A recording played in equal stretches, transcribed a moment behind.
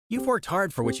You've worked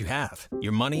hard for what you have.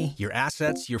 Your money, your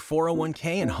assets, your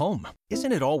 401k, and home.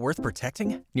 Isn't it all worth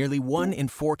protecting? Nearly 1 in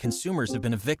 4 consumers have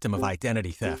been a victim of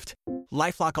identity theft.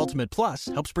 LifeLock Ultimate Plus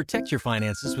helps protect your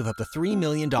finances with up to $3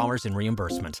 million in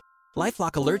reimbursement.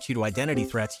 LifeLock alerts you to identity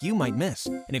threats you might miss.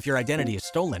 And if your identity is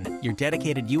stolen, your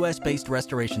dedicated U.S.-based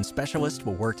restoration specialist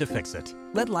will work to fix it.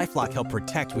 Let LifeLock help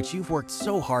protect what you've worked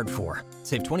so hard for.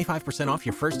 Save 25% off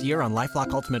your first year on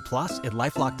LifeLock Ultimate Plus at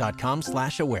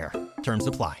LifeLock.com/aware. Terms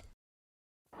apply.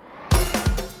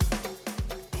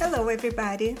 Hello,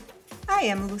 everybody. I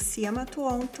am Lucia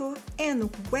Matuonto, and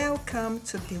welcome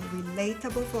to the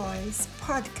Relatable Voice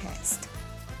podcast,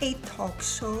 a talk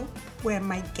show where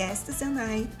my guests and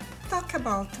I talk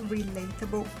about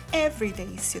relatable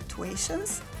everyday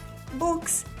situations,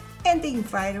 books, and the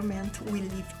environment we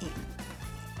live in.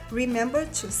 Remember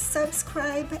to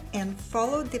subscribe and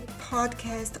follow the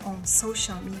podcast on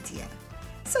social media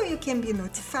so you can be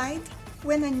notified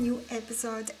when a new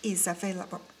episode is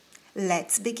available.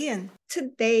 Let's begin.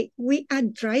 Today, we are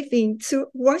driving to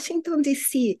Washington,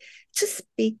 D.C. to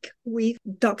speak with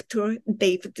Dr.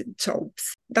 David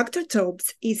Jobs. Dr.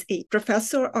 Jobs is a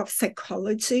professor of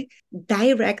psychology,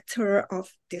 director of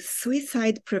the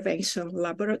Suicide Prevention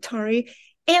Laboratory,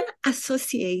 and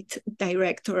associate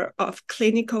director of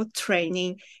clinical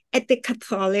training at the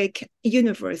Catholic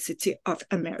University of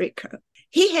America.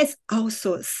 He has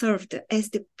also served as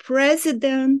the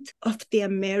president of the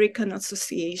American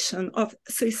Association of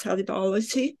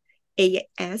Suicidology,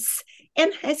 AS,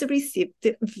 and has received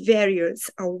various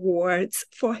awards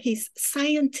for his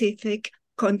scientific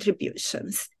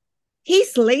contributions.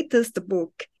 His latest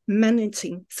book,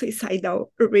 Managing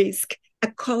Suicidal Risk, a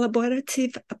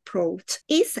Collaborative Approach,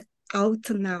 is out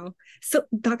now. So,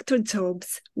 Dr.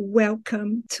 Jobs,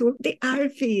 welcome to the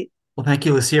RV. Well, thank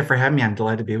you, Lucia, for having me. I'm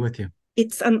delighted to be with you.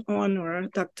 It's an honor,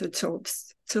 Dr.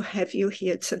 Jobs, to have you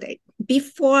here today.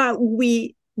 Before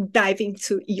we dive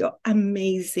into your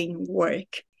amazing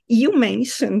work, you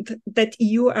mentioned that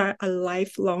you are a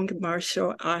lifelong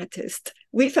martial artist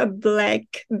with a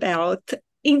black belt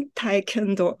in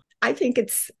Taekwondo. I think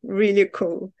it's really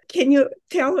cool. Can you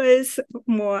tell us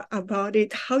more about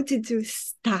it? How did you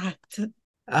start?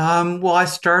 Well, I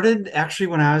started actually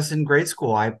when I was in grade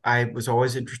school. I was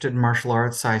always interested in martial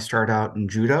arts. I started out in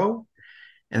judo,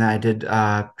 and I did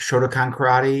Shotokan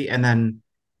karate. And then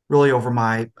really over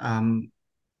my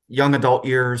young adult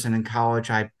years and in college,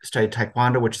 I studied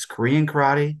Taekwondo, which is Korean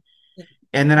karate. Yeah.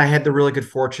 And then I had the really good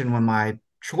fortune when my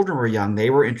children were young, they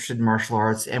were interested in martial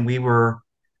arts, and we were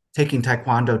taking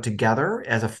Taekwondo together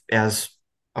as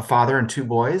a father and 2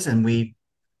 boys. And we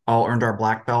all earned our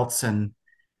black belts and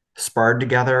sparred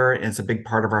together. And it's a big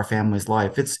part of our family's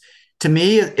life. It's, to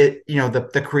me,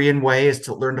 the Korean way is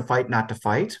to learn to fight, not to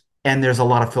fight. And there's a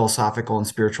lot of philosophical and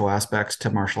spiritual aspects to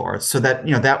martial arts. So that,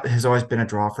 that has always been a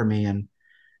draw for me. And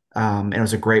it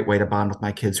was a great way to bond with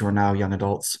my kids who are now young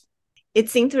adults.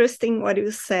 It's interesting what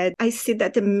you said. I see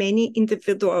that many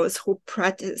individuals who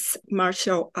practice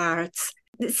martial arts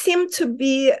seem to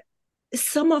be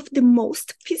some of the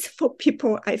most peaceful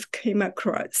people I've come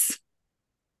across.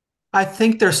 I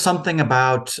think there's something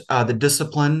about the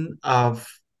discipline of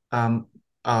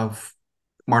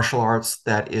martial arts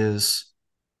that is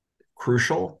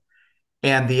crucial,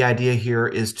 and the idea here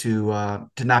is to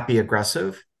not be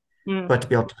aggressive, but to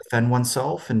be able to defend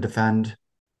oneself and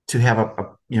to have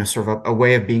a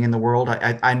way of being in the world.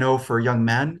 I know for young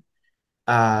men,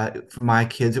 for my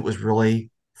kids, it was really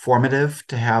formative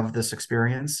to have this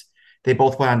experience. They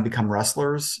both went on to become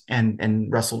wrestlers and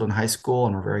wrestled in high school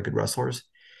and are very good wrestlers.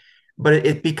 But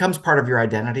it becomes part of your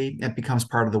identity. It becomes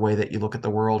part of the way that you look at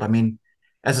the world. I mean,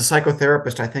 as a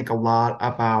psychotherapist, I think a lot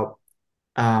about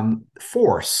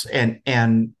force and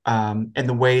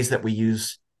the ways that we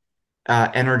use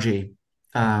energy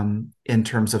in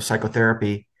terms of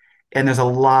psychotherapy. And there's a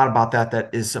lot about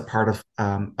that is a part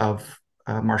of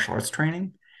martial arts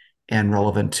training and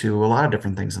relevant to a lot of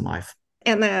different things in life.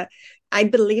 And I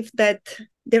believe that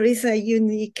there is a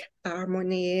unique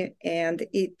harmony, and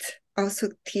it also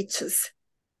teaches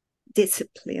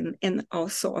discipline and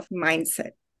also of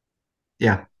mindset.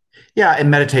 Yeah.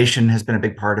 And meditation has been a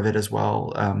big part of it as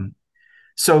well.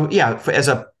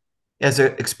 As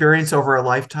an experience over a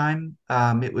lifetime,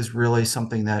 it was really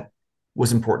something that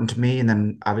was important to me, and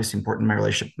then obviously important in my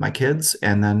relationship with my kids.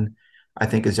 And then I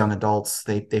think as young adults,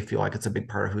 they feel like it's a big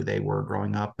part of who they were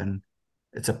growing up, and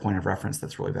it's a point of reference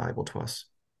that's really valuable to us.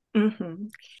 Mm-hmm.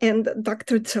 And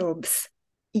Dr. Jobs,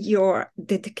 your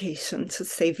dedication to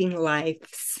saving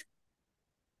lives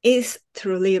is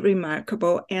truly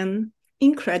remarkable and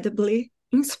incredibly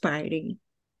inspiring.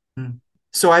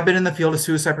 So I've been in the field of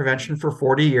suicide prevention for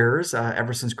 40 years,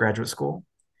 ever since graduate school.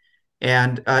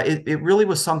 And it really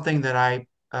was something that I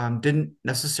didn't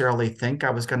necessarily think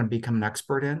I was going to become an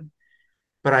expert in.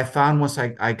 But I found once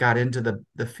I got into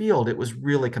the field, it was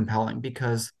really compelling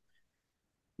because,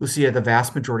 Lucia, the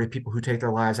vast majority of people who take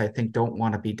their lives, I think, don't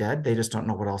want to be dead. They just don't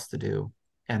know what else to do.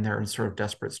 And they're in sort of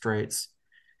desperate straits.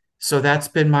 So that's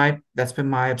been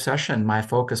my obsession, my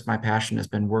focus, my passion has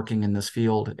been working in this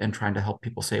field and trying to help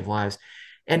people save lives.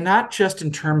 And not just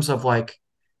in terms of like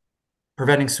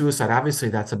preventing suicide. Obviously,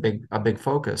 that's a big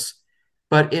focus.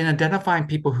 But in identifying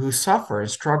people who suffer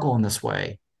and struggle in this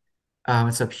way,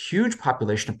 it's a huge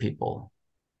population of people,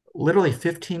 literally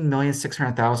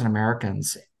 15,600,000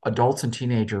 Americans, adults and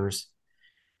teenagers,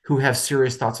 who have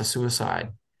serious thoughts of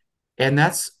suicide. And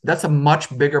that's a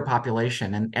much bigger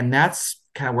population. And that's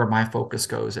kind of where my focus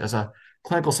goes as a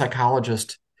clinical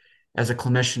psychologist, as a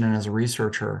clinician, and as a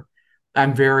researcher.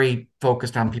 I'm very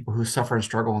focused on people who suffer and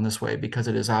struggle in this way because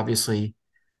it is obviously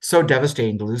so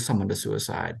devastating to lose someone to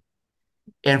suicide.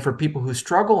 And for people who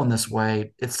struggle in this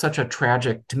way, it's such a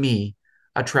tragic, to me,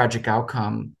 a tragic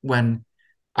outcome when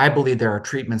I believe there are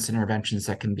treatments and interventions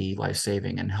that can be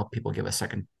life-saving and help people give a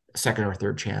second or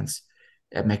third chance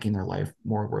at making their life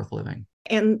more worth living.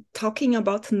 And talking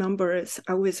about numbers,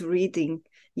 I was reading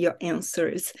your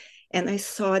answers and I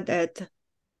saw that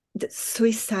the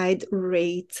suicide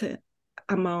rate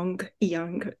among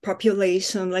young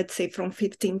population, let's say from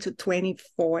 15 to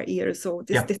 24 years old,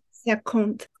 is the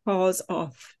second cause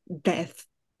of death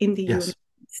in the United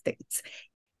States.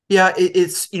 Yeah,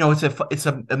 it's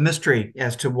a mystery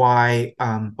as to why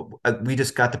we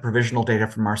just got the provisional data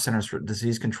from our Centers for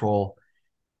Disease Control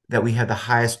that we had the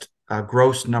highest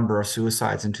gross number of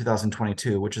suicides in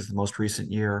 2022, which is the most recent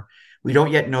year. We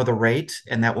don't yet know the rate,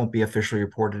 and that won't be officially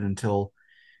reported until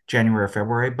January or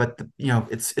February. But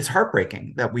it's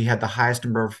heartbreaking that we had the highest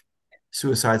number of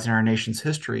suicides in our nation's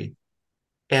history,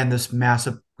 and this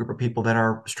massive group of people that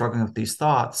are struggling with these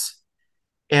thoughts.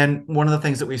 And one of the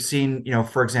things that we've seen,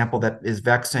 for example, that is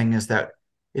vexing is that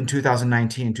in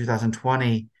 2019 and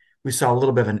 2020, we saw a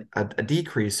little bit of a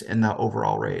decrease in the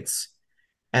overall rates.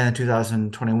 And in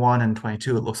 2021 and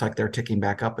 22, it looks like they're ticking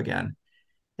back up again.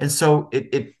 And so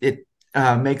it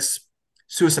makes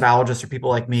suicidologists or people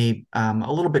like me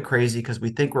a little bit crazy because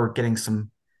we think we're getting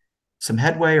some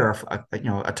headway or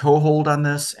a toehold on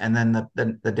this, and then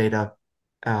the data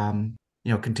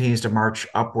continues to march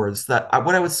upwards. What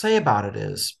I would say about it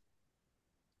is,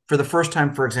 for the first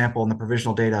time, for example, in the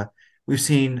provisional data, we've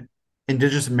seen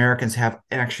Indigenous Americans have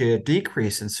actually a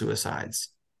decrease in suicides,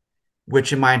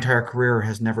 which in my entire career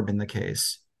has never been the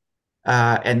case.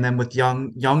 And then with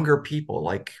younger people,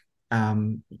 like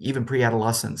even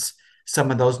pre-adolescents, some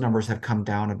of those numbers have come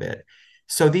down a bit.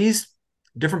 So these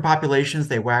different populations,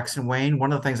 they wax and wane.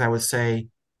 One of the things I would say,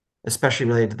 especially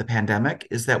related to the pandemic,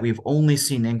 is that we've only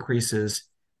seen increases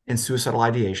in suicidal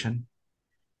ideation,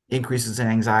 increases in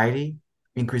anxiety,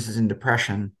 increases in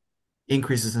depression,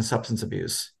 increases in substance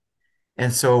abuse.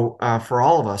 And so for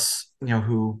all of us,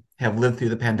 who have lived through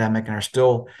the pandemic and are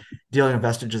still dealing with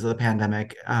vestiges of the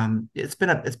pandemic, it's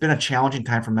been a challenging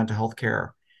time for mental health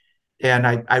care. And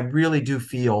I really do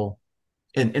feel,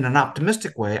 in an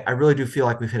optimistic way, I really do feel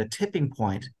like we've hit a tipping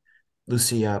point,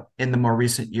 Lucia, in the more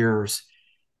recent years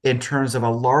in terms of a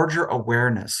larger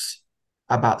awareness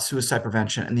about suicide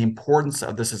prevention and the importance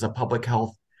of this as a public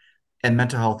health and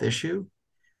mental health issue.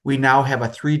 We now have a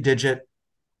 3-digit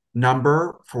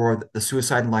number for the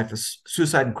suicide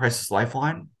and crisis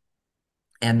lifeline,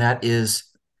 and that is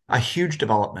a huge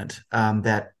development.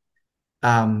 That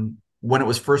when it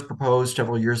was first proposed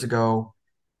several years ago,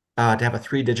 to have a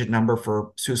 3-digit number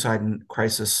for suicide and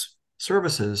crisis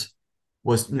services,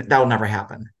 that will never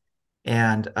happen.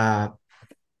 And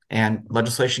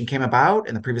legislation came about,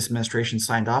 and the previous administration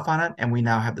signed off on it, and we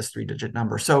now have this 3-digit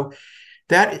number. So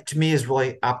that, to me, is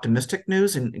really optimistic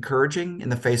news and encouraging in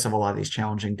the face of a lot of these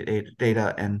challenging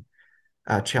data and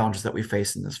challenges that we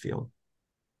face in this field.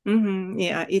 Mm-hmm.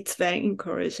 Yeah, it's very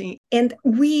encouraging. And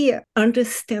we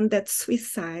understand that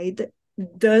suicide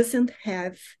doesn't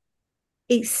have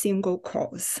a single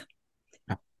cause.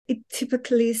 Yeah. It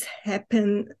typically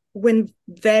happens when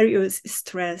various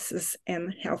stresses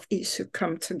and health issues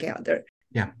come together.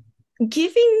 Yeah.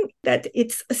 Given that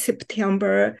it's a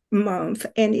September month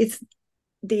and it's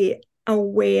the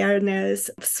awareness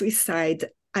of suicide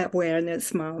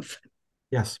awareness month.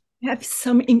 Yes. I have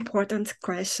some important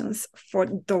questions for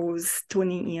those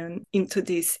tuning in into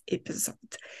this episode.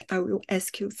 I will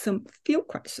ask you some few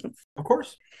questions. Of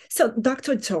course. So,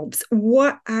 Dr. Jobs,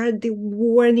 what are the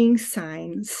warning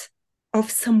signs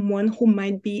of someone who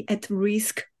might be at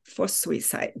risk for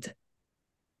suicide?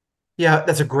 Yeah,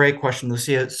 that's a great question,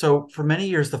 Lucia. So for many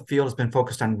years, the field has been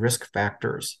focused on risk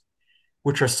factors.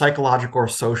 which are psychological or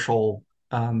social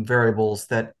variables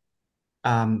that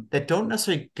don't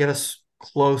necessarily get us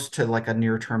close to like a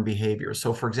near-term behavior.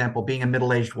 So, for example, being a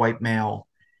middle-aged white male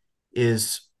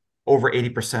is over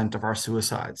 80% of our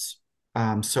suicides.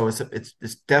 So it's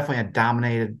definitely a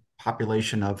dominated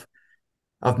population of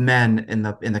men in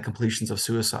the completions of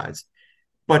suicides.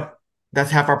 But that's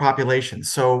half our population.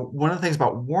 So one of the things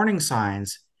about warning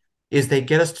signs is they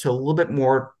get us to a little bit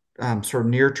more sort of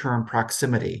near-term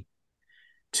proximity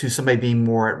to somebody being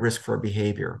more at risk for a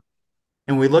behavior.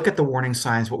 And when we look at the warning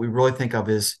signs, what we really think of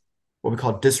is what we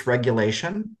call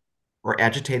dysregulation or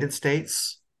agitated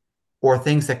states, or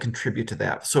things that contribute to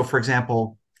that. So, for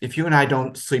example, if you and I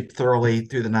don't sleep thoroughly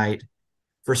through the night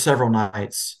for several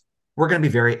nights, we're going to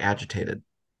be very agitated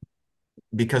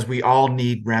because we all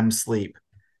need REM sleep,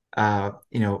 for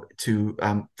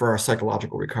our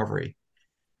psychological recovery.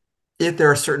 If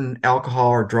there are certain alcohol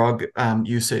or drug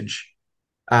usage,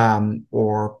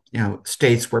 or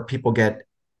states where people get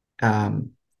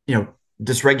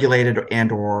dysregulated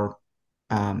and or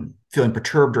feeling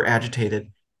perturbed or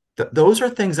agitated, those are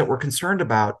things that we're concerned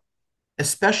about,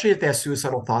 especially if they have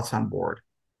suicidal thoughts on board.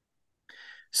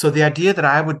 So the idea that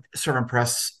I would sort of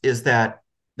impress is that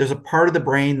there's a part of the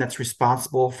brain that's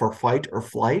responsible for fight or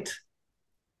flight.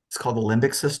 It's called the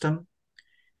limbic system.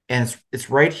 And it's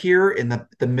right here in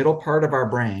the middle part of our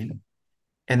brain.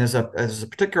 And there's a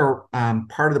particular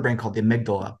part of the brain called the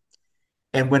amygdala.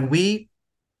 And when we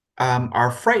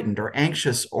are frightened or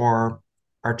anxious or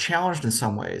are challenged in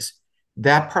some ways,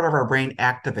 that part of our brain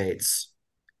activates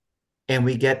and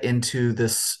we get into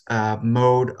this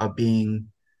mode of being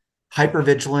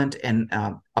hypervigilant and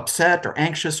upset or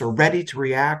anxious or ready to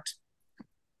react.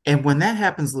 And when that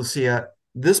happens, Lucia,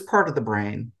 this part of the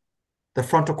brain, the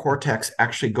frontal cortex,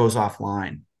 actually goes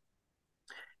offline.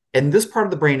 And this part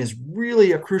of the brain is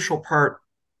really a crucial part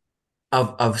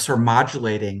of sort of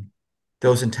modulating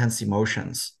those intense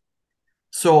emotions.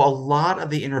 So a lot of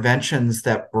the interventions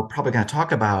that we're probably going to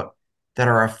talk about that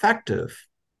are effective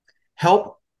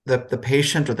help the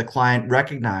patient or the client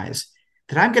recognize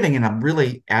that I'm getting in a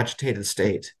really agitated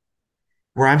state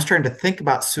where I'm starting to think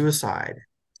about suicide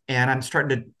and I'm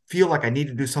starting to feel like I need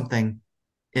to do something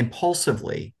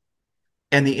impulsively.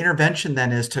 And the intervention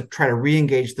then is to try to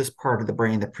re-engage this part of the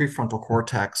brain, the prefrontal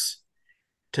cortex,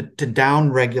 to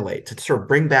down-regulate, to sort of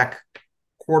bring back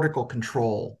cortical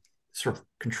control, sort of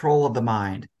control of the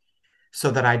mind,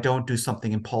 so that I don't do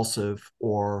something impulsive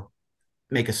or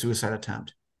make a suicide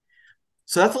attempt.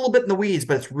 So that's a little bit in the weeds,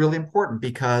 but it's really important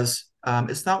because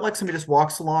it's not like somebody just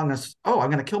walks along and says, oh,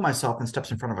 I'm going to kill myself, and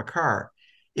steps in front of a car.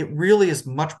 It really is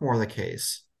much more the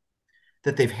case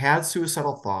that they've had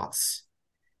suicidal thoughts.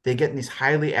 They get in these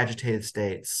highly agitated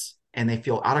states and they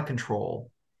feel out of control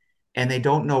and they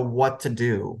don't know what to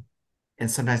do.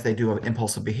 And sometimes they do an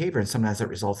impulsive behavior, and sometimes it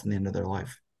results in the end of their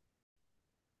life.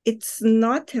 It's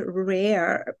not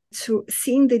rare to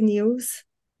see in the news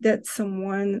that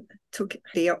someone took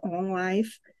their own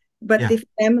life, but the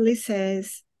family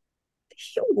says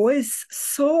he was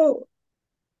so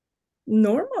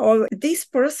normal. This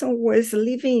person was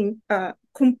living a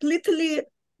completely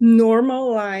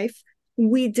normal life.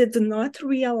 We did not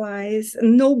realize,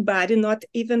 nobody, not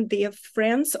even their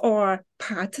friends or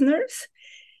partners.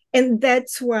 And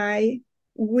that's why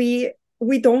we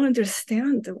don't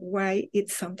understand why it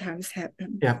sometimes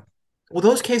happens. Yeah. Well,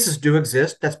 those cases do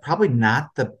exist. That's probably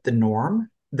not the norm,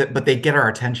 but they get our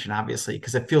attention, obviously,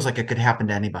 because it feels like it could happen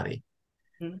to anybody.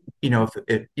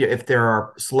 Mm-hmm. If there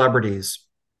are celebrities,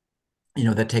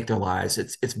 that take their lives,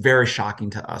 it's very shocking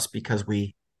to us because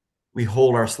we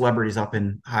hold our celebrities up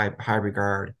in high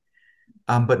regard,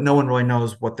 but no one really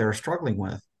knows what they're struggling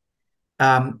with.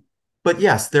 But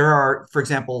yes, there are, for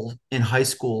example, in high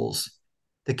schools,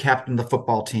 the captain of the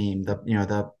football team,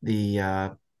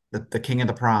 the king of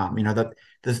the prom,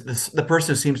 the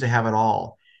person who seems to have it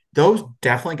all. Those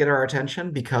definitely get our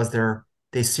attention because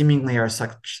they seemingly are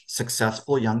such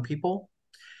successful young people.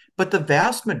 But the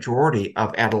vast majority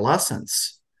of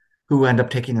adolescents who end up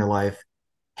taking their life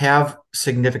have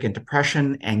significant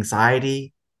depression,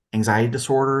 anxiety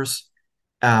disorders,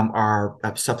 are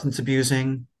substance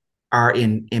abusing, are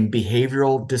in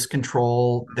behavioral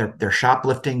discontrol. They're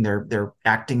shoplifting. They're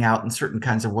acting out in certain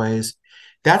kinds of ways.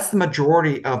 That's the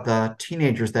majority of the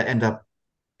teenagers that end up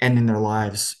ending their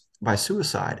lives by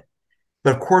suicide.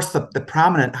 But of course, the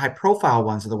prominent, high-profile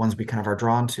ones are the ones we kind of are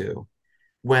drawn to.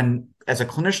 When, as a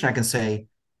clinician, I can say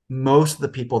most of the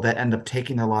people that end up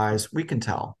taking their lives, we can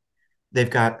tell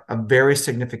they've got a very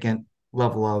significant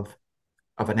level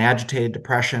of an agitated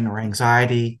depression or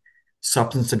anxiety,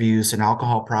 substance abuse, and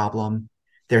alcohol problem.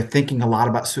 They're thinking a lot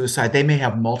about suicide. They may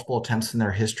have multiple attempts in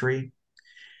their history.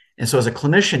 And so as a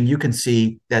clinician, you can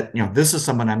see that, this is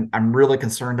someone I'm really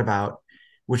concerned about,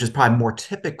 which is probably more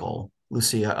typical,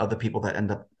 Lucia, of the people that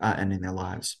end up ending their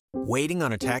lives. Waiting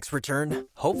on a tax return?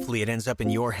 Hopefully it ends up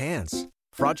in your hands.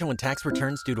 Fraudulent tax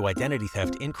returns due to identity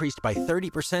theft increased by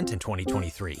 30% in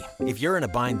 2023. If you're in a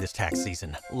bind this tax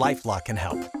season, LifeLock can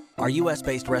help. Our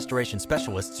U.S.-based restoration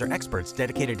specialists are experts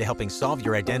dedicated to helping solve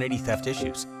your identity theft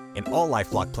issues. And all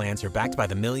LifeLock plans are backed by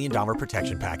the $1 Million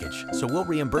Protection Package. So we'll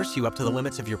reimburse you up to the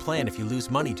limits of your plan if you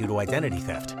lose money due to identity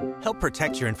theft. Help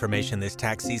protect your information this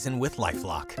tax season with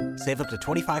LifeLock. Save up to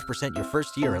 25% your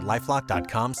first year at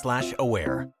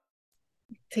LifeLock.com/aware.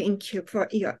 Thank you for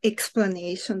your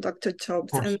explanation, Dr.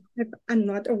 Jobs. And I have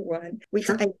another one, which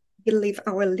Sure. I believe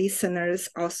our listeners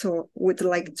also would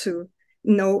like to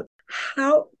know.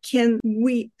 How can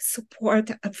we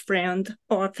support a friend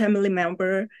or a family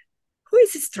member who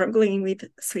is struggling with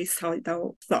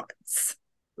suicidal thoughts?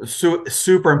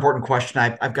 Super important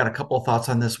question. I've got a couple of thoughts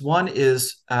on this. One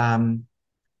is,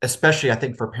 especially I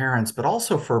think for parents, but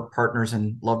also for partners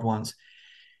and loved ones,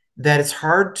 that it's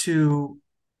hard to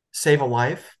save a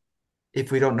life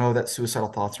if we don't know that suicidal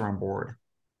thoughts are on board.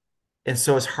 And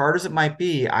so as hard as it might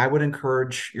be, I would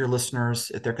encourage your listeners,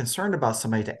 if they're concerned about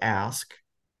somebody, to ask,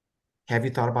 have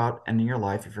you thought about ending your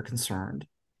life if you're concerned?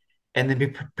 And then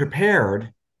be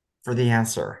prepared for the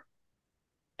answer.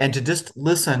 And to just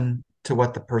listen to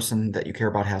what the person that you care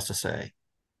about has to say.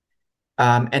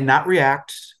 And not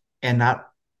react and not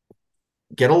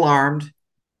get alarmed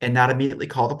and not immediately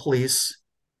call the police,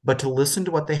 but to listen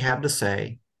to what they have to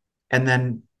say and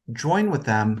then join with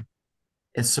them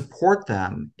and support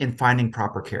them in finding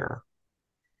proper care.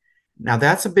 Now,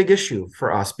 that's a big issue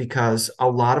for us because a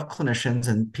lot of clinicians,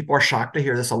 and people are shocked to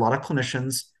hear this, a lot of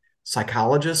clinicians,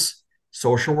 psychologists,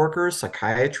 social workers,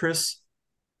 psychiatrists,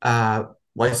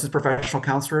 licensed professional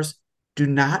counselors do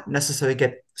not necessarily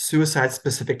get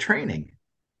suicide-specific training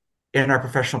in our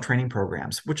professional training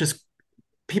programs, which is,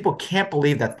 people can't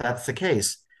believe that that's the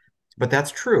case, but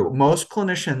that's true. Most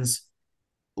clinicians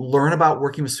learn about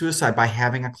working with suicide by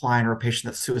having a client or a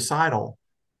patient that's suicidal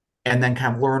and then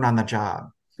kind of learn on the job.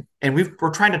 And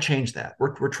we're trying to change that.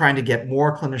 We're trying to get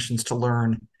more clinicians to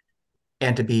learn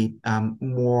and to be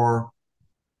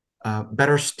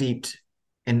better steeped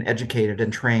and educated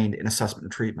and trained in assessment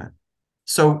and treatment.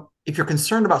 So if you're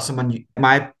concerned about someone,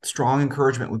 my strong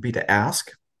encouragement would be to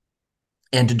ask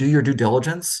and to do your due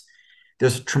diligence.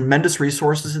 There's tremendous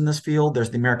resources in this field.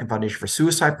 There's the American Foundation for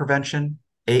Suicide Prevention,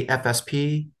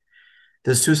 AFSP.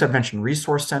 There's Suicide Prevention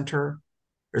Resource Center.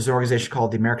 There's an organization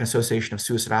called the American Association of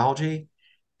Suicidology.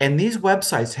 And these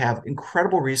websites have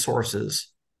incredible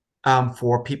resources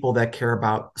for people that care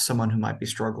about someone who might be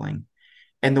struggling.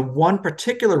 And the one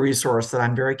particular resource that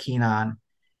I'm very keen on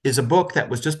is a book that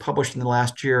was just published in the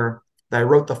last year that I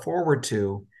wrote the foreword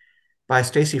to by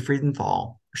Stacy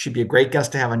Friedenthal. She'd be a great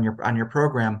guest to have on your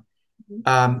program. It's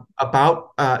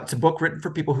a book written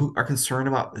for people who are concerned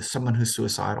about someone who's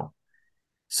suicidal.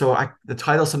 So the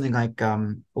title is something like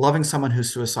Loving Someone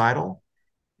Who's Suicidal.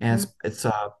 And it's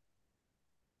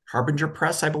Harbinger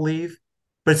Press, I believe.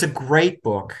 But it's a great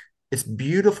book. It's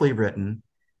beautifully written.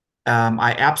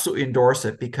 I absolutely endorse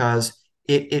it because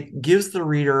it gives the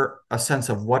reader a sense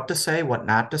of what to say, what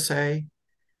not to say.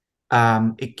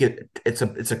 It's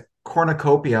a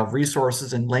cornucopia of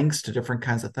resources and links to different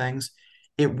kinds of things.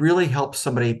 It really helps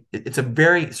somebody. It's a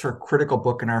very sort of critical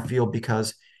book in our field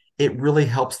because it really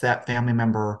helps that family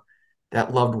member,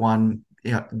 that loved one,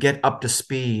 get up to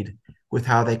speed with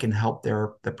how they can help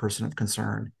the person of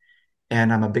concern.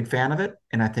 And I'm a big fan of it,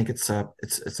 and I think it's a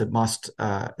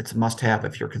must-have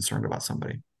if you're concerned about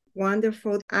somebody.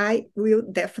 Wonderful. I will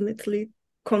definitely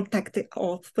contact the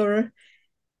author.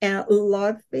 And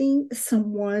Loving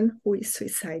Someone Who is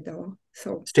Suicidal.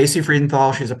 So Stacy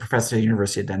Friedenthal, she's a professor at the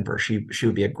University of Denver. She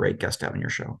would be a great guest to have on your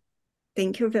show.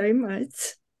 Thank you very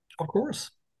much. Of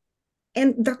course.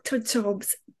 And Dr.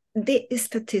 Jobs, the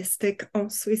statistic on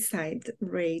suicide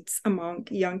rates among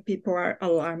young people are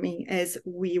alarming, as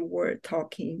we were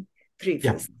talking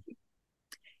previously. Yeah.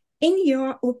 In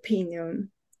your opinion,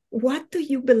 what do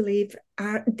you believe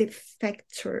are the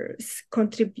factors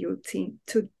contributing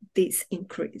to this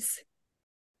increase?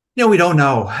 We don't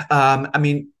know.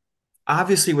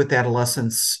 Obviously with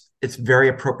adolescence, it's very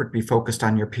appropriate to be focused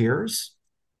on your peers.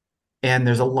 And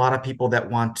there's a lot of people that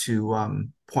want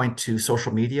to point to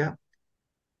social media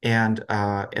and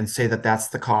say that that's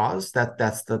the cause,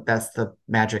 that's the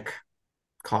magic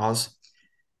cause.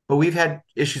 But we've had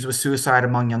issues with suicide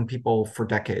among young people for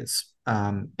decades.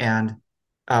 One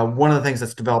of the things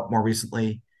that's developed more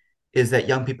recently is that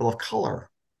young people of color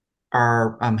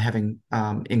are having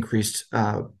increased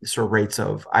sort of rates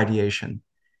of ideation.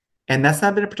 And that's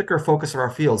not been a particular focus of our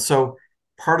field. So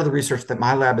part of the research that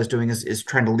my lab is doing is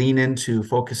trying to lean into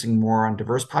focusing more on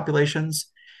diverse populations.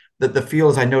 The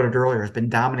field, as I noted earlier, has been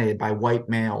dominated by white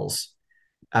males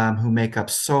who make up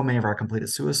so many of our completed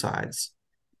suicides.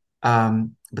 But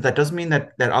that doesn't mean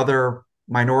that other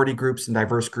minority groups and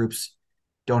diverse groups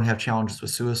don't have challenges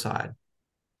with suicide.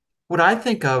 What I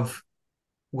think of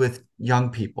with young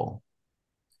people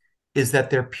is that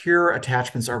their peer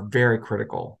attachments are very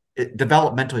critical.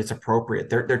 Developmentally, it's appropriate.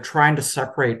 They're trying to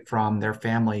separate from their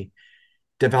family,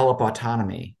 develop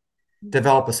autonomy,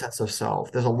 develop a sense of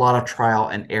self. There's a lot of trial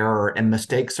and error, and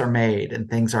mistakes are made, and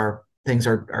things are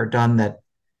done that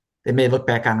they may look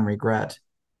back on and regret.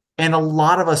 And a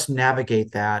lot of us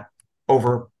navigate that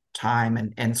over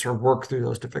time and sort of work through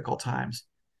those difficult times.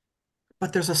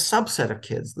 But there's a subset of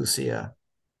kids, Lucia,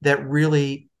 that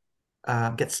really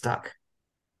get stuck.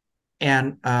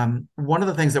 And one of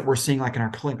the things that we're seeing, like in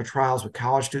our clinical trials with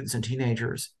college students and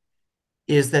teenagers,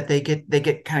 is that they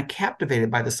get kind of captivated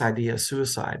by this idea of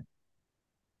suicide,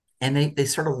 and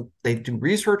they do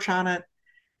research on it.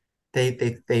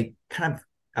 They kind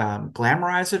of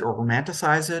glamorize it or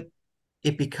romanticize it.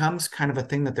 It becomes kind of a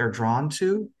thing that they're drawn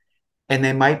to, and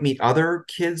they might meet other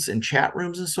kids in chat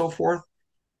rooms and so forth.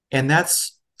 And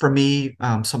that's, for me,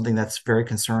 something that's very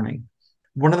concerning.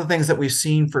 One of the things that we've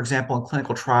seen, for example, in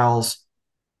clinical trials,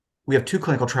 we have 2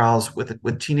 clinical trials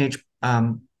with teenage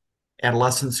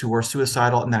adolescents who are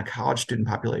suicidal in that college student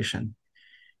population,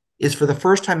 is for the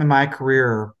first time in my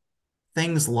career,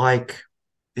 things like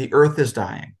the earth is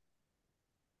dying,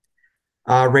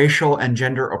 racial and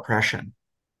gender oppression,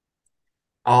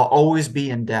 I'll always be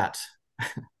in debt,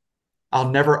 I'll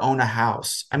never own a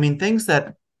house. I mean, things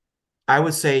that I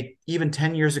would say even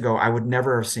 10 years ago I would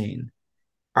never have seen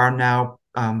are now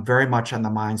very much on the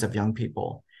minds of young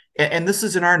people. And this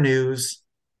is in our news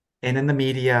and in the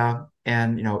media.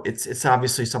 And, it's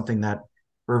obviously something that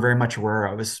we're very much aware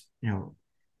of is,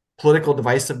 political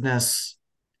divisiveness,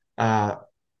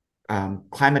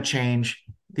 climate change.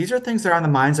 These are things that are on the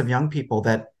minds of young people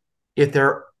that, if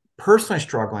they're personally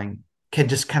struggling, can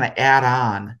just kind of add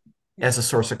on as a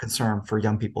source of concern for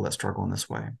young people that struggle in this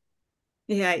way.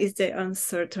 Yeah, it's the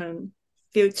uncertain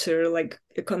future, like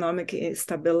economic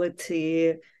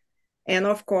instability, and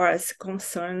of course,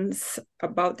 concerns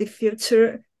about the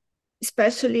future,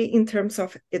 especially in terms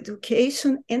of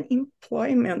education and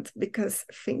employment, because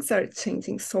things are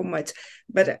changing so much.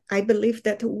 But I believe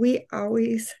that we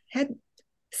always had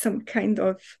some kind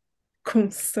of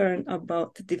concern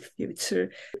about the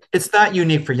future. It's not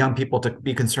unique for young people to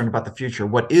be concerned about the future.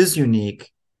 What is unique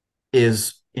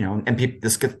is, and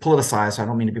this gets politicized, so I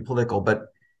don't mean to be political, but,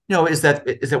 is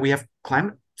that we have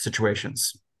climate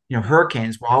situations,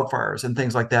 hurricanes, wildfires, and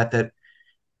things like that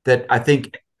I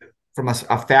think from a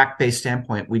fact-based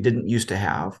standpoint, we didn't used to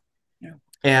have. Yeah.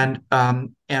 And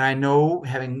I know,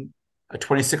 having a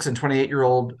 26 and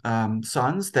 28-year-old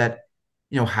sons, that,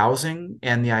 housing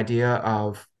and the idea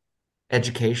of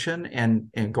education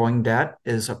and going debt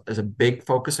is a big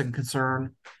focus and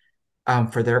concern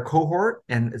for their cohort,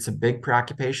 and it's a big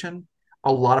preoccupation.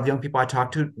 A lot of young people I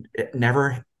talk to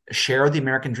never share the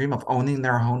American dream of owning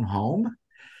their own home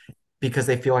because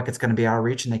they feel like it's going to be out of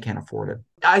reach and they can't afford it.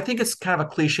 I think it's kind of a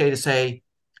cliche to say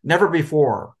never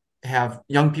before have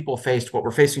young people faced what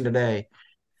we're facing today.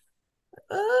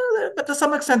 But to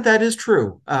some extent, that is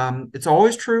true. It's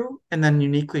always true, and then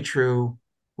uniquely true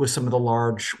with some of the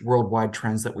large worldwide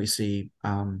trends that we see.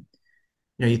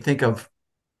 You think of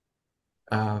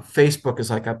Facebook as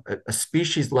like a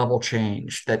species level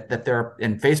change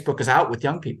and Facebook is out with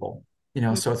young people,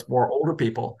 so it's more older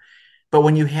people. But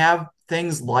when you have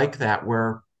things like that,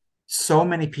 where so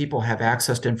many people have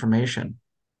access to information,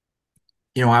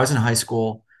 I was in high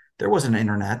school, there wasn't an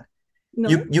internet. No.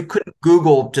 You couldn't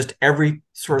Google just every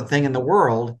sort of thing in the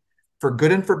world, for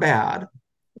good and for bad,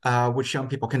 which young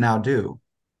people can now do.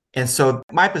 And so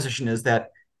my position is that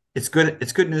it's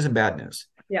good news and bad news.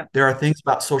 Yeah. There are things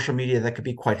about social media that could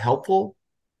be quite helpful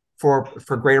for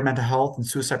greater mental health and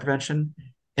suicide prevention.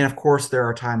 And of course, there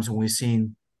are times when we've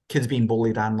seen kids being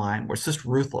bullied online where it's just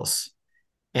ruthless.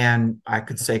 And I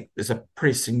could say is a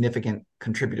pretty significant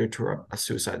contributor to a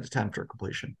suicide attempt or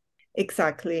completion.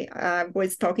 Exactly. I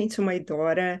was talking to my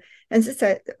daughter, and she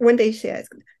said, one day she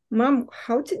asked, "Mom,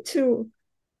 how did you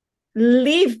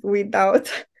live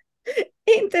without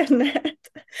internet?"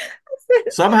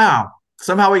 Somehow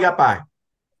we got by.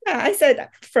 I said,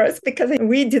 first, because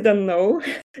we didn't know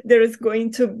there is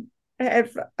going to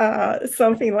have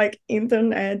something like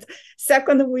internet.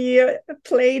 Second, we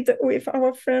played with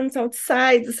our friends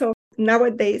outside. So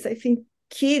nowadays, I think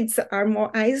kids are more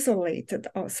isolated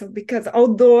also, because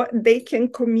although they can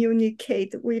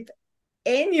communicate with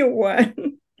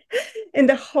anyone in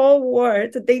the whole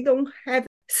world. They don't have,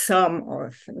 some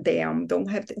of them don't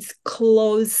have this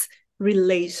close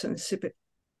relationship.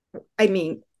 I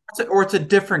mean, or it's a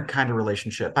different kind of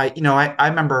relationship. I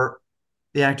remember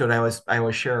the anecdote I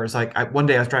always share is like one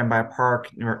day I was driving by a park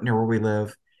near where we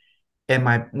live, and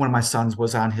one of my sons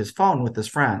was on his phone with his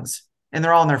friends, and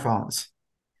they're all on their phones.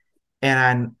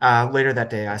 And later that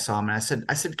day, I saw him, and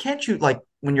I said, can't you, like,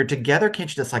 when you're together, can't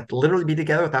you just like literally be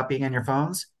together without being on your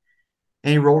phones?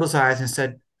 And he rolled his eyes and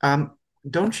said,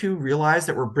 don't you realize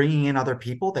that we're bringing in other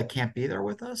people that can't be there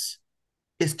with us?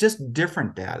 It's just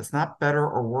different, Dad. It's not better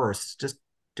or worse. It's just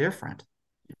different.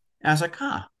 And I was like,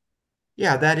 huh,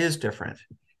 yeah, that is different.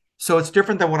 So it's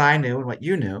different than what I knew and what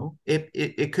you knew.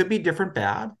 It could be different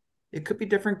bad. It could be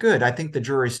different good. I think the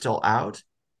jury's still out.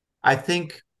 I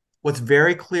think what's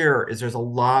very clear is there's a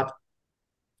lot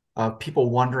of people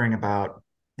wondering about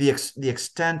the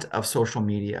extent of social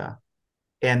media,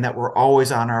 and that we're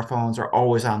always on our phones or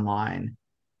always online.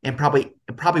 And probably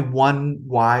one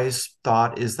wise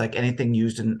thought is like anything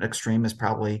used in extreme is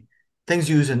probably things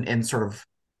used in sort of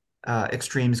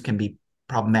extremes can be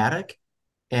problematic,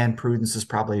 and prudence is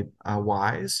probably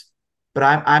wise. But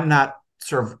I'm not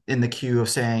sort of in the queue of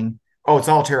saying, oh, it's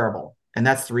all terrible, and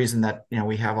that's the reason that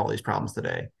we have all these problems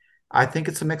today. I think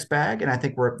it's a mixed bag, and I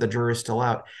think the jury's still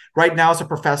out. Right now, as a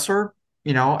professor,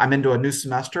 I'm into a new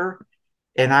semester,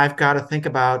 and I've got to think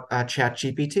about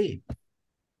ChatGPT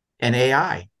and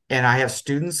AI, and I have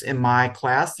students in my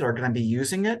class that are going to be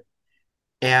using it,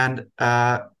 and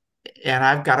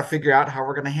I've got to figure out how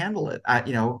we're going to handle it.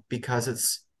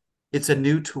 Because it's a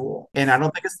new tool, and I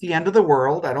don't think it's the end of the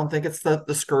world. I don't think it's the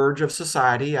scourge of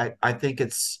society. I don't think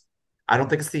it's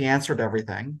the answer to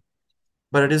everything,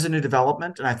 but it is a new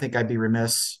development, and I think I'd be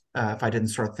remiss if I didn't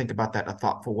sort of think about that in a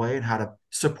thoughtful way and how to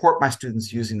support my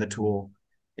students using the tool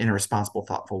in a responsible,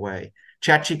 thoughtful way.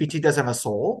 ChatGPT does have a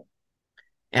soul,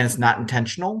 and it's not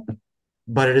intentional,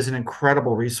 but it is an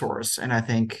incredible resource. And I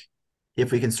think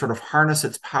if we can sort of harness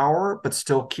its power, but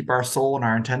still keep our soul and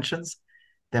our intentions,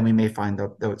 then we may find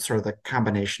the sort of the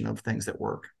combination of things that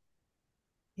work.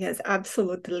 Yes,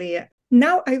 absolutely.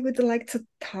 Now I would like to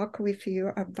talk with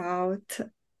you about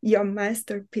your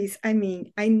masterpiece. I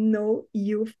mean, I know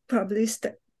you've published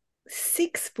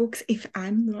 6 books, if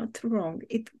I'm not wrong.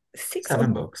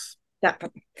 7 books.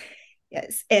 7.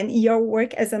 Yes. And your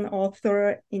work as an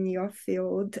author in your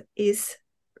field is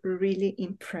really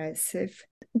impressive.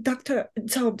 Dr.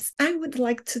 Jobs, I would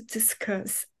like to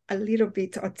discuss a little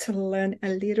bit, or to learn a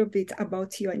little bit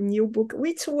about your new book,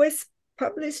 which was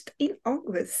published in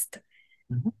August.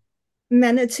 Mm-hmm.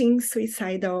 Managing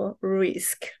Suicidal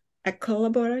Risk, a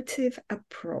Collaborative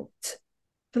Approach.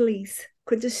 Please,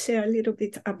 could you share a little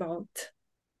bit about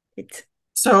it?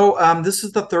 So this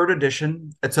is the 3rd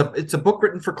edition. It's a book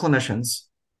written for clinicians,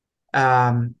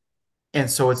 and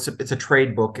so it's a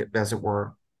trade book, as it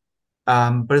were.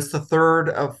 But it's the 3rd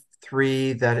of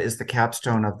 3 that is the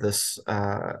capstone of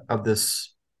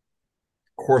this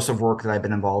course of work that I've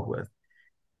been involved with.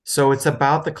 So it's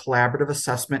about the collaborative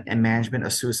assessment and management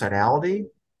of suicidality,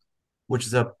 which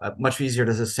is a much easier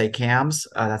to just say CAMS.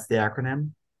 That's the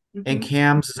acronym. Mm-hmm. And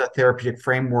CAMS is a therapeutic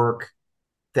framework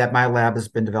that my lab has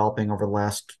been developing over the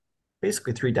last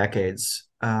basically 3 decades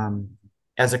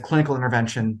as a clinical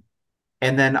intervention.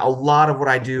 And then a lot of what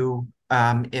I do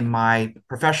in my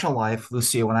professional life,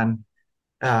 Lucia, when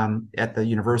I'm at the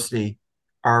university,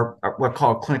 are what are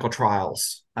called clinical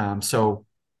trials. So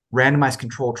randomized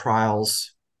controlled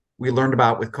trials we learned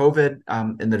about with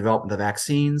COVID in the development of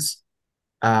vaccines.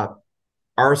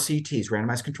 RCTs,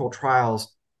 randomized controlled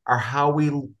trials, are how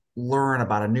we learn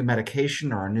about a new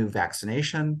medication or a new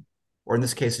vaccination, or in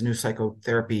this case, a new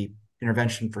psychotherapy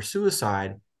intervention for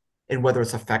suicide, and whether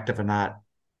it's effective or not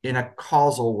in a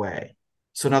causal way.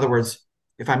 So in other words,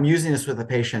 if I'm using this with a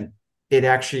patient, it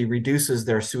actually reduces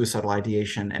their suicidal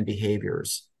ideation and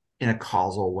behaviors in a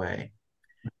causal way.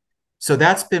 So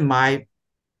that's been my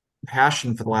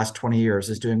passion for the last 20 years,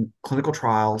 is doing clinical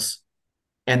trials.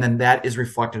 And then that is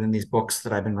reflected in these books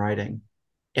that I've been writing.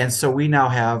 And so we now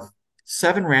have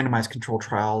 7 randomized controlled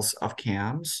trials of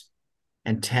CAMS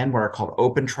and 10 what are called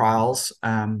open trials.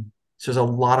 So there's a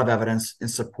lot of evidence in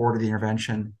support of the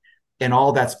intervention, and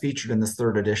all that's featured in this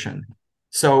 3rd edition.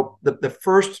 So the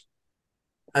first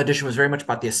edition was very much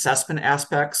about the assessment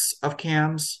aspects of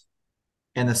CAMS,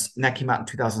 and that came out in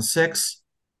 2006.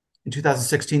 In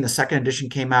 2016, the 2nd edition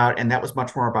came out, and that was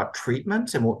much more about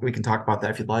treatment, and we can talk about that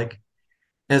if you'd like.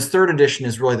 And his 3rd edition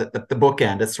is really the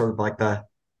bookend. It's sort of like the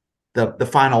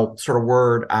final sort of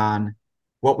word on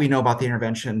what we know about the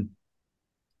intervention,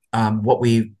 what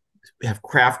we have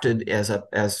crafted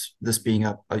as this being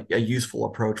a useful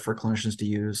approach for clinicians to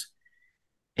use.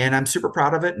 And I'm super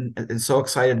proud of it and so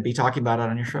excited to be talking about it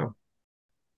on your show.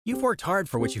 You've worked hard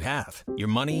for what you have. Your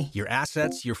money, your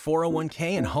assets, your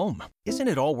 401k, and home. Isn't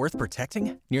it all worth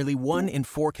protecting? Nearly 1 in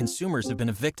 4 consumers have been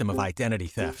a victim of identity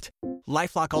theft.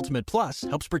 LifeLock Ultimate Plus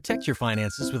helps protect your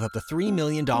finances with up to $3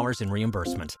 million in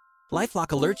reimbursement. LifeLock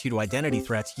alerts you to identity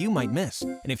threats you might miss.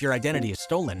 And if your identity is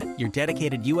stolen, your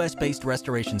dedicated U.S.-based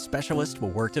restoration specialist will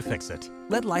work to fix it.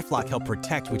 Let LifeLock help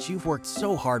protect what you've worked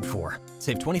so hard for.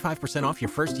 Save 25% off your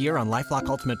first year on LifeLock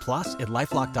Ultimate Plus at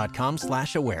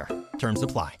LifeLock.com/aware. Terms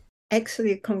apply.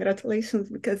 Actually, congratulations,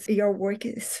 because your work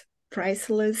is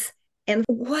priceless. And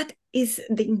what is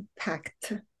the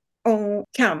impact on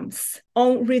CAMHS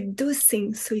on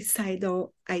reducing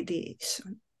suicidal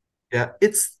ideation? Yeah,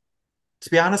 to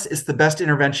be honest, it's the best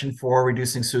intervention for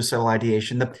reducing suicidal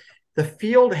ideation. The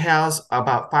field has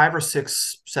about 5 or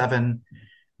 6, 7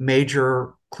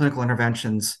 major clinical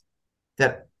interventions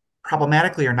that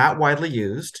problematically are not widely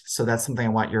used. So that's something I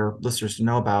want your listeners to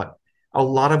know about. A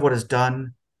lot of what is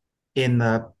done in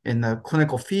the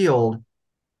clinical field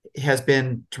has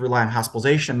been to rely on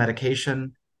hospitalization and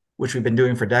medication, which we've been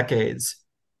doing for decades.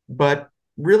 But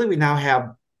really, we now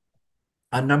have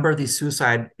a number of these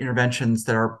suicide interventions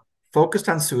that are focused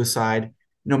on suicide,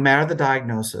 no matter the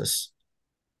diagnosis,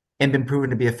 and been proven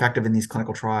to be effective in these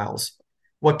clinical trials.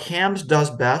 What CAMHS does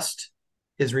best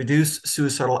is reduce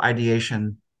suicidal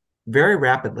ideation very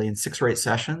rapidly in 6 or 8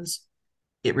 sessions.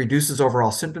 It reduces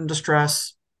overall symptom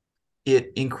distress.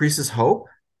 It increases hope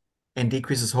and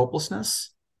decreases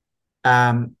hopelessness.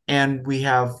 And we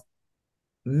have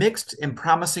mixed and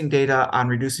promising data on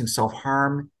reducing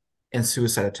self-harm and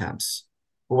suicide attempts.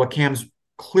 But what CAMHS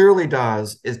clearly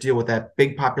does is deal with that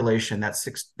big population, that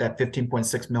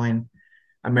 15.6 million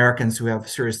Americans who have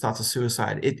serious thoughts of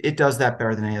suicide. It does that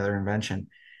better than any other intervention.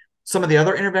 Some of the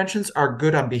other interventions are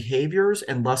good on behaviors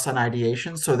and less on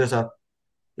ideation. So there's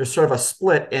sort of a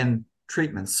split in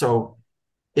treatments. So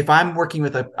if I'm working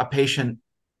with a patient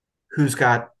who's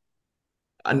got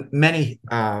many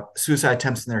suicide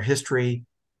attempts in their history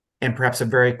and perhaps a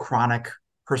very chronic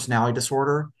personality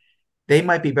disorder, they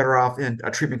might be better off in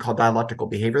a treatment called dialectical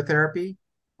behavior therapy,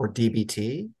 or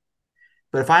DBT.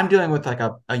 But if I'm dealing with like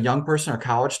a young person or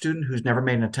college student who's never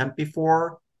made an attempt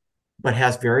before, but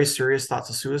has very serious thoughts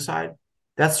of suicide,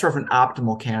 that's sort of an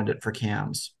optimal candidate for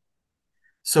CAMHS.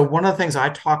 So one of the things I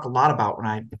talk a lot about when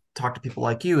I talk to people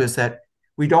like you is that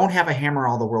we don't have a hammer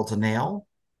all the world to nail.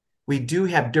 We do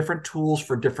have different tools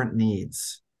for different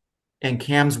needs. And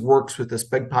CAMHS works with this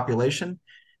big population,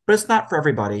 but it's not for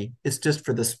everybody. It's just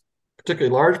for this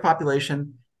particularly large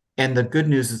population. And the good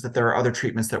news is that there are other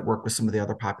treatments that work with some of the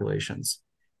other populations.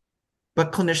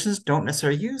 But clinicians don't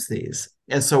necessarily use these.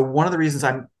 And so one of the reasons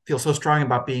I feel so strong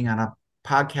about being on a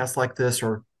podcast like this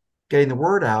or getting the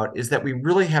word out is that we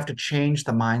really have to change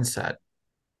the mindset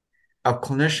of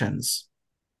clinicians,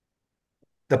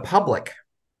 the public,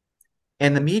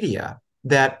 and the media,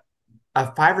 that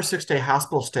a 5 or 6 day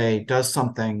hospital stay does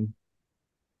something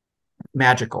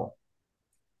magical.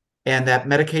 And that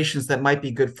medications that might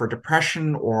be good for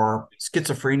depression or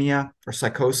schizophrenia or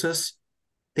psychosis,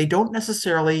 they don't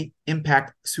necessarily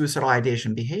impact suicidal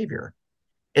ideation behavior.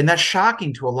 And that's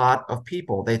shocking to a lot of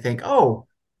people. They think, oh,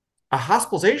 a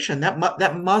hospitalization,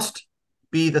 that must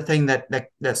be the thing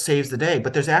that saves the day.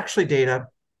 But there's actually data,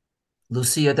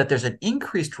 Lucia, that there's an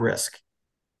increased risk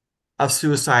of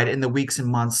suicide in the weeks and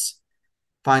months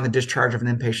following the discharge of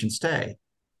an inpatient stay.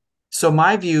 So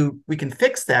my view, we can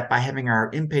fix that by having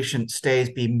our inpatient stays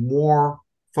be more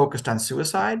focused on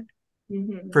suicide.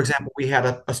 Mm-hmm. For example, we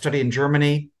had a study in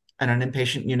Germany and an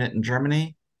inpatient unit in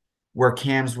Germany where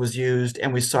CAMHS was used,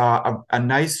 and we saw a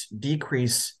nice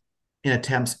decrease in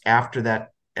attempts after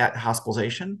that at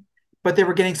hospitalization, but they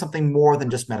were getting something more than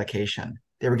just medication.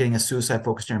 They were getting a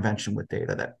suicide-focused intervention with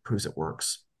data that proves it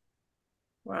works.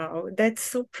 Wow, that's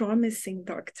so promising,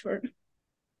 doctor.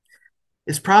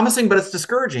 It's promising, but it's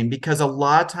discouraging because a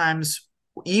lot of times,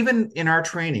 even in our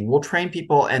training, we'll train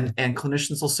people and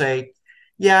clinicians will say,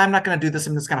 yeah, I'm not going to do this.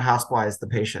 I'm just going to hospitalize the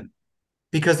patient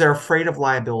because they're afraid of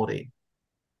liability.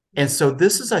 And so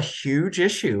this is a huge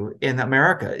issue in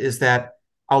America, is that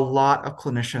a lot of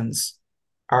clinicians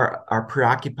are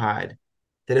preoccupied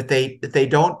that if they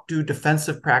don't do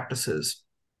defensive practices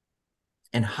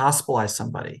and hospitalize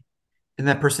somebody and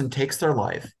that person takes their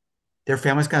life, their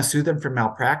family's going to sue them for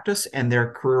malpractice and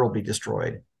their career will be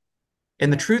destroyed.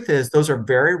 And the truth is, those are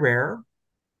very rare.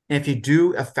 And if you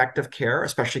do effective care,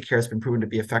 especially care that's been proven to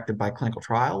be effective by clinical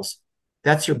trials,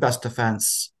 that's your best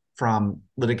defense from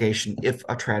litigation if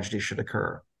a tragedy should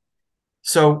occur.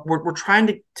 So we're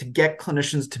trying to get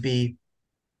clinicians to be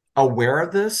aware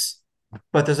of this,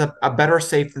 but there's a better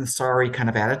safe than sorry kind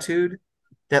of attitude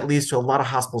that leads to a lot of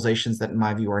hospitalizations that, in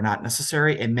my view, are not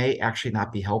necessary and may actually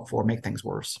not be helpful or make things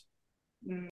worse.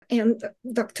 And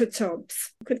Dr.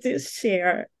 Jobs, could you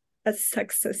share a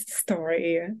success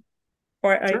story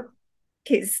or a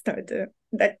case study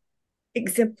that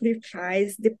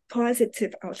exemplifies the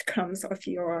positive outcomes of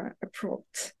your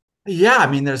approach? Yeah, I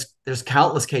mean, there's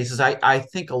countless cases. I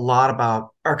think a lot about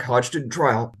our college student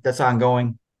trial that's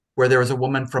ongoing, where there was a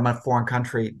woman from a foreign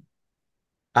country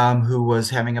who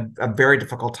was having a very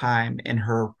difficult time in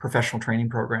her professional training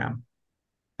program.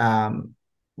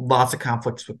 Lots of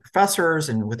conflicts with professors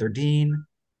and with her dean.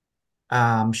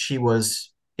 She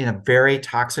was in a very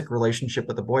toxic relationship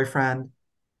with a boyfriend,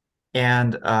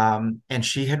 and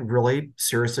she had really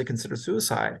seriously considered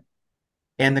suicide.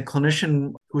 And the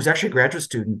clinician, who was actually a graduate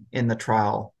student in the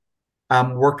trial,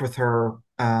 worked with her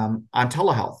on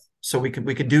telehealth, so we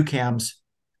could do CAMS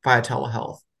via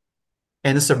telehealth.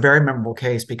 And this is a very memorable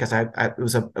case because it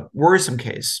was a worrisome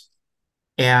case.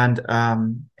 And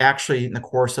actually, in the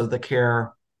course of the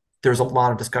care, there was a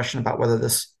lot of discussion about whether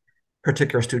this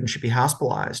particular student should be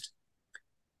hospitalized.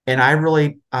 And I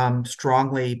really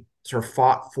strongly sort of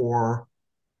fought for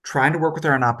trying to work with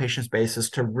her on an outpatient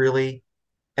basis to really,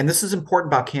 and this is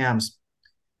important about CAMS,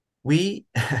 we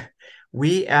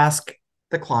ask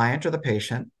the client or the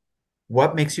patient,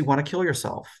 what makes you want to kill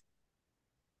yourself?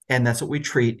 And that's what we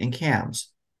treat in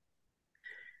CAMS.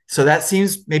 So that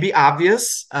seems maybe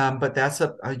obvious, but that's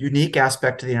a unique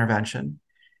aspect to the intervention.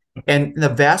 And the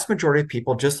vast majority of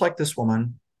people, just like this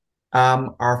woman,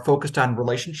 are focused on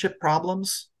relationship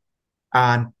problems,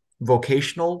 on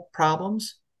vocational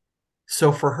problems.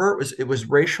 So for her, it was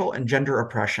racial and gender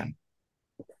oppression.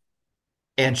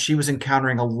 And she was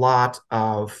encountering a lot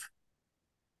of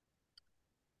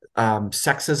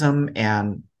sexism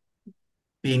and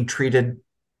being treated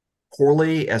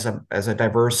poorly as a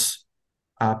diverse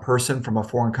person from a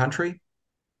foreign country.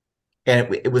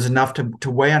 And it was enough to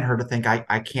weigh on her to think,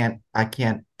 I can't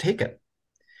take it.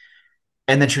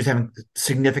 And then she was having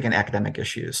significant academic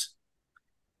issues.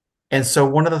 And so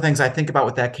one of the things I think about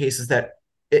with that case is that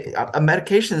a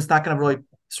medication is not going to really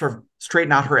sort of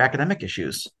straighten out her academic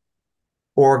issues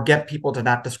or get people to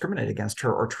not discriminate against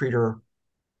her or treat her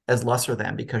as lesser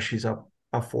than because she's a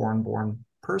foreign-born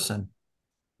person.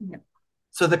 Yeah.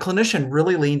 So the clinician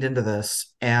really leaned into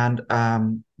this and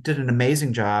did an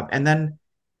amazing job. And then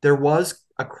there was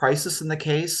a crisis in the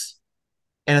case.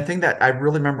 And a thing that I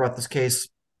really remember about this case,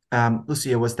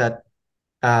 Lucia, was that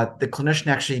the clinician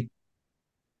actually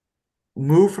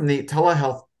moved from the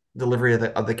telehealth delivery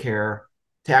of the care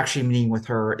to actually meeting with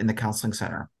her in the counseling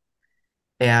center,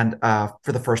 and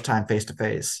for the first time face to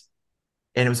face.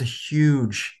 And it was a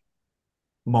huge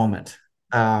moment,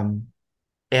 and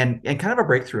kind of a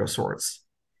breakthrough of sorts.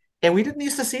 And we didn't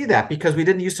used to see that because we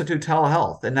didn't used to do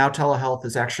telehealth, and now telehealth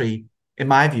is actually, in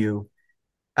my view,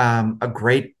 a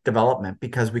great development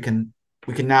because we can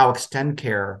now extend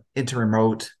care into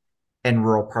remote and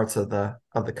rural parts of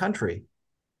the country,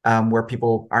 where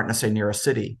people aren't necessarily near a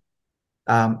city.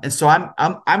 And so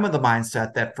I'm of the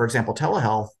mindset that, for example,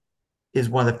 telehealth is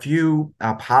one of the few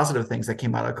positive things that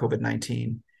came out of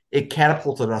COVID-19. It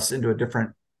catapulted us into a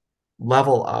different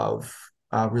level of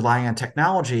relying on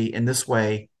technology in this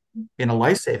way, in a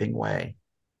life-saving way.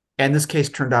 And this case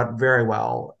turned out very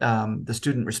well. The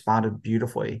student responded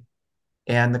beautifully,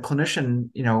 and the clinician,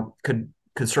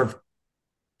 could sort of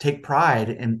take pride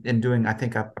in doing, I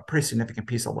think, a pretty significant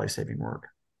piece of life-saving work.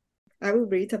 I will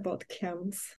read about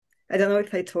CAMS. I don't know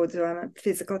if I told you I'm a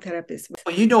physical therapist.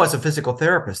 Well, as a physical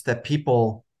therapist, that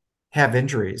people have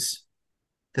injuries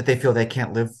that they feel they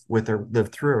can't live with or live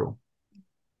through.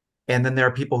 And then there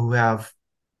are people who have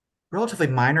relatively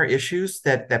minor issues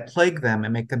that plague them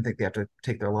and make them think they have to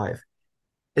take their life.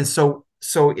 And so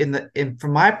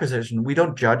from my position, we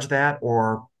don't judge that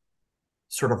or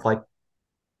sort of like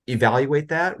evaluate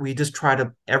that. We just try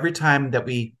to, every time that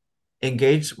we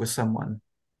engage with someone,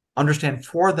 understand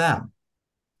for them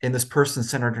in this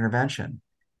person-centered intervention,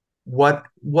 what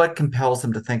compels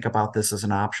them to think about this as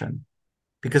an option.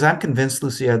 Because I'm convinced,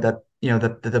 Lucia, that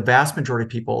that the vast majority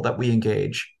of people that we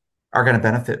engage are going to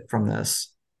benefit from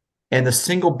this. And the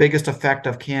single biggest effect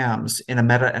of CAMS in a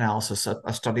meta-analysis,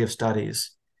 a study of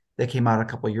studies that came out a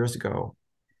couple of years ago,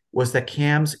 was that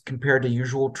CAMS, compared to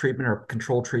usual treatment or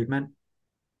control treatment,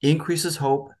 increases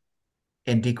hope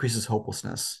and decreases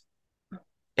hopelessness.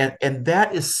 And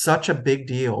that is such a big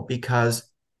deal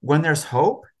because when there's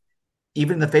hope,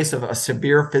 even in the face of a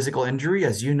severe physical injury,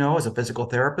 as you know, as a physical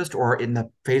therapist, or in the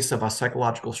face of a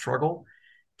psychological struggle,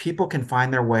 people can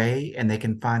find their way and they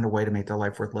can find a way to make their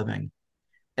life worth living.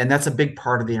 And that's a big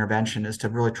part of the intervention, is to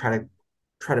really try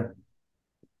to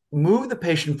move the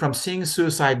patient from seeing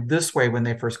suicide this way when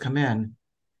they first come in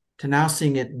to now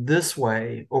seeing it this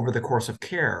way over the course of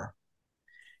care.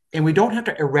 And we don't have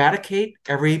to eradicate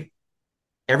every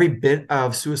bit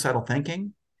of suicidal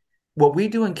thinking. What we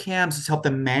do in CAMS is help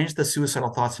them manage the suicidal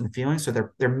thoughts and feelings. So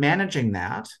they're managing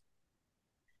that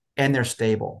and they're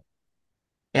stable.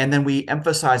 And then we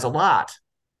emphasize a lot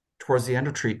towards the end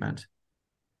of treatment,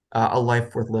 a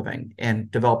life worth living and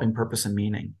developing purpose and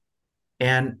meaning.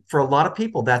 And for a lot of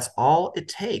people, that's all it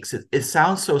takes. It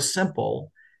sounds so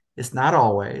simple. It's not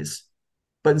always.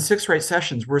 But in 6 or 8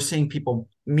 sessions, we're seeing people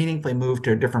meaningfully move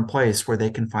to a different place where they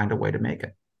can find a way to make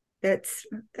it. That's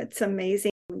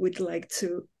amazing. We'd like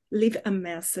to leave a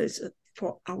message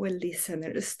for our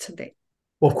listeners today.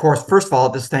 Well, of course, first of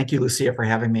all, just thank you, Lucia, for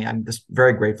having me. I'm just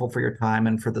very grateful for your time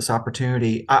and for this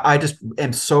opportunity. I just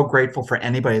am so grateful for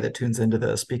anybody that tunes into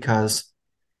this, because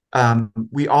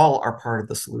we all are part of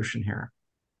the solution here.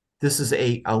 This is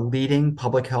a leading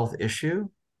public health issue.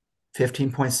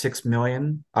 15.6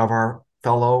 million of our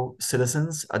fellow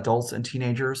citizens, adults and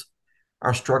teenagers,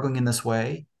 are struggling in this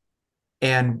way.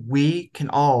 And we can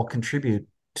all contribute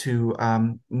to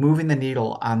moving the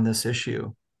needle on this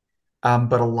issue.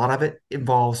 But a lot of it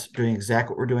involves doing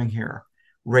exactly what we're doing here,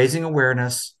 raising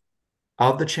awareness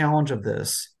of the challenge of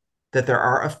this, that there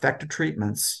are effective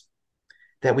treatments,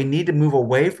 that we need to move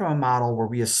away from a model where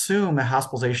we assume that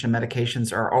hospitalization and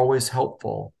medications are always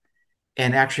helpful,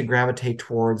 and actually gravitate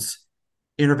towards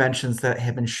interventions that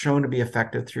have been shown to be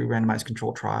effective through randomized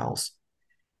controlled trials.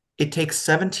 It takes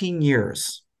 17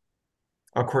 years,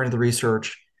 according to the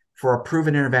research, for a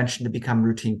proven intervention to become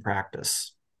routine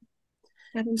practice.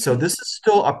 So this is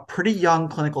still a pretty young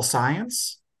clinical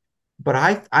science, but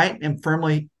I am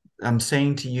firmly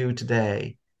saying to you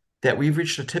today that we've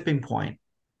reached a tipping point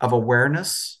of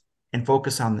awareness and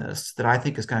focus on this that I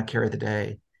think is going to carry the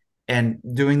day. And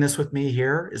doing this with me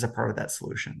here is a part of that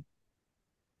solution.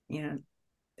 Yeah,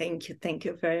 thank you. Thank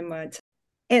you very much.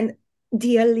 And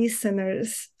dear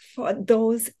listeners, for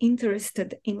those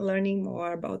interested in learning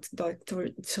more about Dr.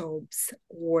 Jobe's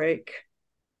work,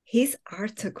 his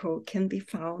article can be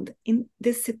found in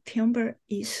the September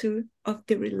issue of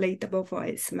the Relatable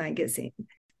Voice magazine.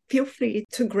 Feel free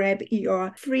to grab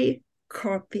your free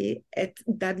copy at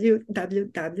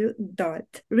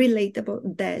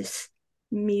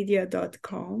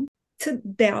www.relatable-media.com to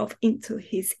delve into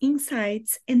his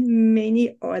insights and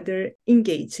many other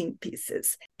engaging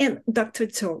pieces. And Dr.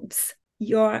 Jobes,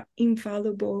 your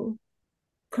invaluable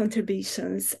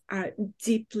contributions are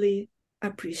deeply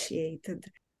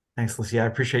appreciated. Thanks, Lucia. I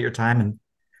appreciate your time and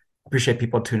appreciate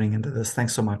people tuning into this.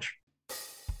 Thanks so much.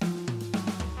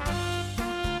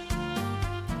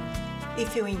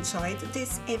 If you enjoyed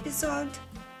this episode,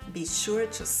 be sure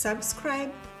to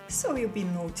subscribe so you'll be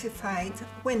notified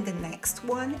when the next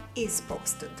one is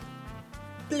posted.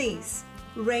 Please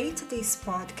rate this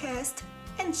podcast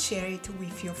and share it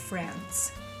with your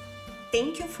friends.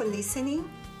 Thank you for listening,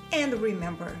 and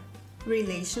remember,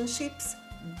 relationships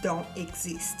don't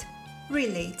exist.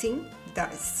 Relating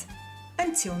does.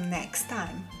 Until next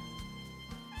time.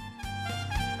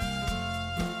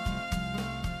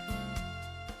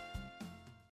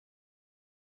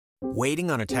 Waiting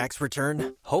on a tax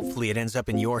return? Hopefully it ends up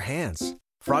in your hands.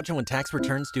 Fraudulent tax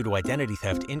returns due to identity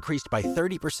theft increased by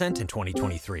 30% in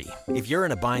 2023. If you're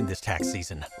in a bind this tax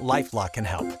season, LifeLock can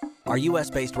help. Our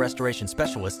U.S.-based restoration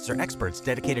specialists are experts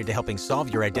dedicated to helping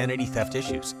solve your identity theft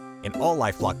issues. And all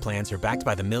LifeLock plans are backed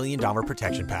by the $1 Million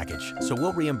Protection Package. So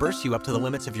we'll reimburse you up to the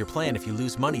limits of your plan if you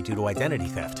lose money due to identity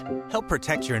theft. Help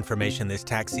protect your information this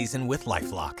tax season with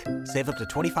LifeLock. Save up to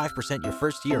 25% your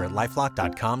first year at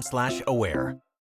LifeLock.com/aware.